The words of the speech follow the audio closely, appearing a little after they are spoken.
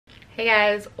Hey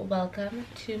guys, welcome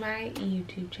to my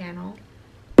YouTube channel.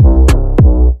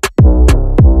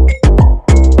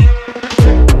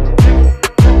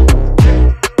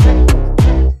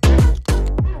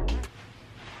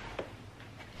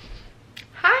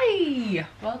 Hi!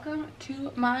 Welcome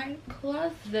to my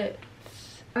closet.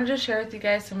 I want to just share with you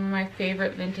guys some of my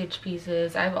favorite vintage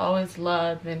pieces. I've always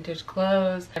loved vintage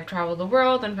clothes. I've traveled the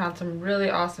world and found some really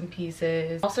awesome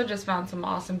pieces. Also just found some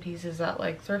awesome pieces at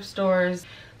like thrift stores.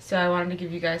 So I wanted to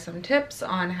give you guys some tips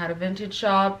on how to vintage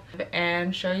shop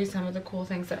and show you some of the cool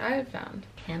things that I have found.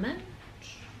 Emma?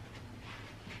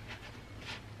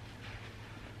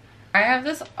 I have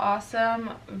this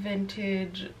awesome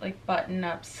vintage like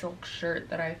button-up silk shirt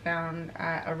that I found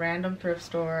at a random thrift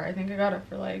store. I think I got it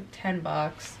for like 10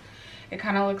 bucks. It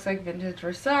kind of looks like vintage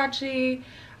Versace.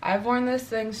 I've worn this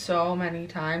thing so many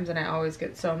times and I always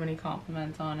get so many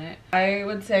compliments on it. I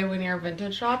would say when you're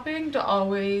vintage shopping to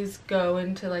always go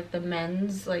into like the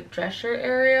men's like dress shirt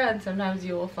area, and sometimes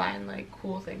you will find like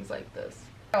cool things like this.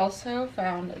 I also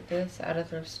found this at a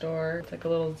thrift store. It's like a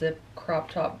little zip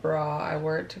crop top bra. I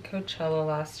wore it to Coachella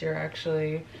last year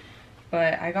actually,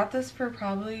 but I got this for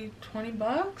probably 20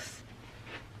 bucks.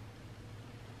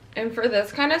 And for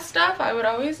this kind of stuff, I would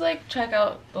always like check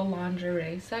out the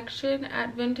lingerie section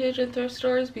at vintage and thrift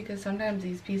stores because sometimes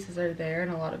these pieces are there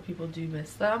and a lot of people do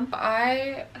miss them.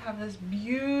 I have this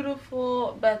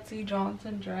beautiful Betsey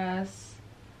Johnson dress.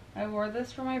 I wore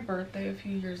this for my birthday a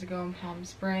few years ago in Palm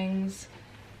Springs.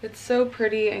 It's so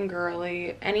pretty and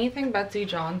girly. Anything Betsey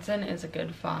Johnson is a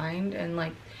good find, and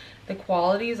like the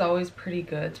quality is always pretty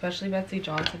good, especially Betsey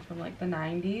Johnson from like the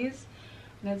 90s.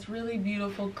 And it's really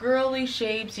beautiful girly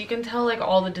shapes. You can tell like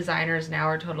all the designers now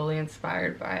are totally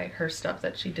inspired by her stuff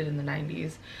that she did in the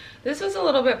 90s. This was a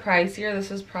little bit pricier.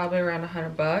 This was probably around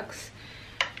 100 bucks.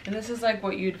 And this is like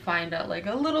what you'd find at like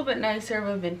a little bit nicer of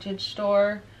a vintage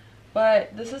store.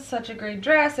 But this is such a great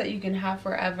dress that you can have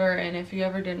forever, and if you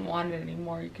ever didn't want it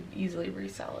anymore, you could easily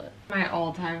resell it. My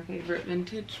all-time favorite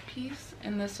vintage piece,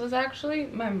 and this was actually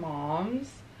my mom's,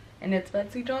 and it's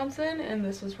Betsey Johnson, and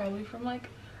this was probably from like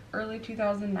early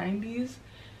 2090s.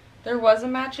 There was a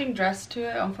matching dress to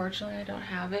it. Unfortunately, I don't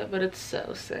have it, but it's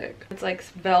so sick. It's like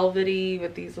velvety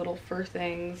with these little fur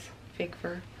things, fake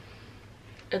fur.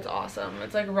 It's awesome.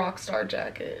 It's like a rock star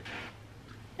jacket.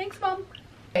 Thanks, Mom.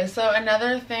 Okay, so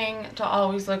another thing to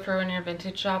always look for when you're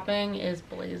vintage shopping is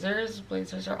blazers.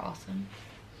 Blazers are awesome.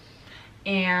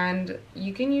 And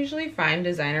you can usually find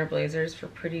designer blazers for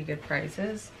pretty good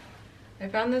prices. I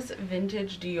found this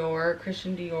vintage Dior,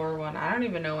 Christian Dior one. I don't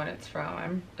even know when it's from.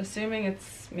 I'm assuming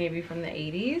it's maybe from the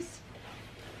 80s.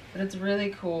 But it's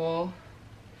really cool.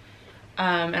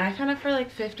 And I found it for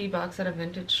like 50 bucks at a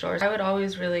vintage store. I would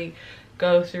always really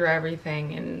go through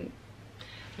everything and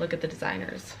look at the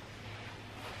designers.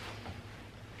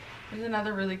 There's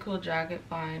another really cool jacket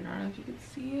find. I don't know if you can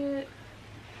see it.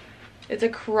 It's a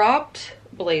cropped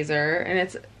blazer and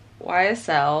it's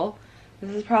YSL.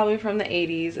 This is probably from the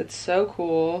 80s. It's so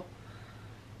cool.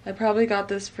 I probably got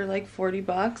this for like 40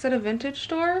 bucks at a vintage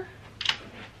store. If you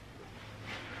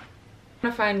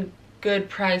want to find good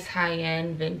price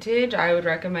high-end vintage, I would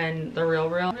recommend The Real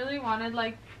Real. I really wanted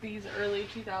like these early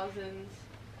 2000s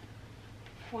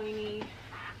pointy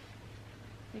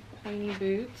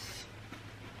boots.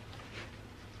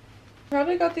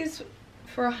 Probably got these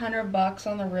for 100 bucks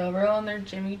on The Real Real, and they're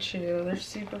Jimmy Choo. They're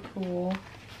super cool.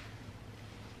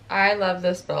 I love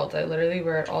this belt. I literally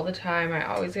wear it all the time. I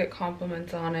always get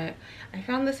compliments on it. I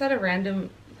found this at a random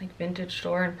like vintage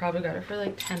store and probably got it for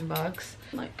like 10 bucks.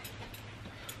 Like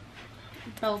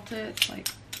belt it like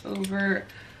over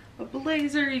a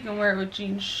blazer. You can wear it with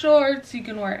jean shorts. You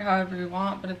can wear it however you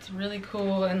want, but it's really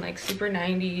cool and like super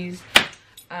 90s.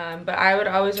 But I would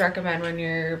always recommend when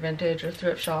you're vintage or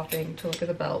thrift shopping to look at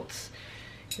the belts,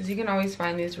 because you can always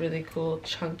find these really cool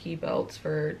chunky belts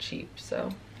for cheap. So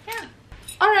yeah.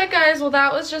 Alright guys, well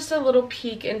that was just a little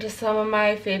peek into some of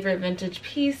my favorite vintage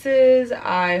pieces.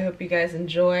 I hope you guys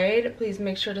enjoyed. Please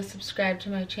make sure to subscribe to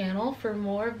my channel for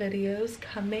more videos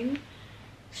coming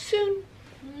soon.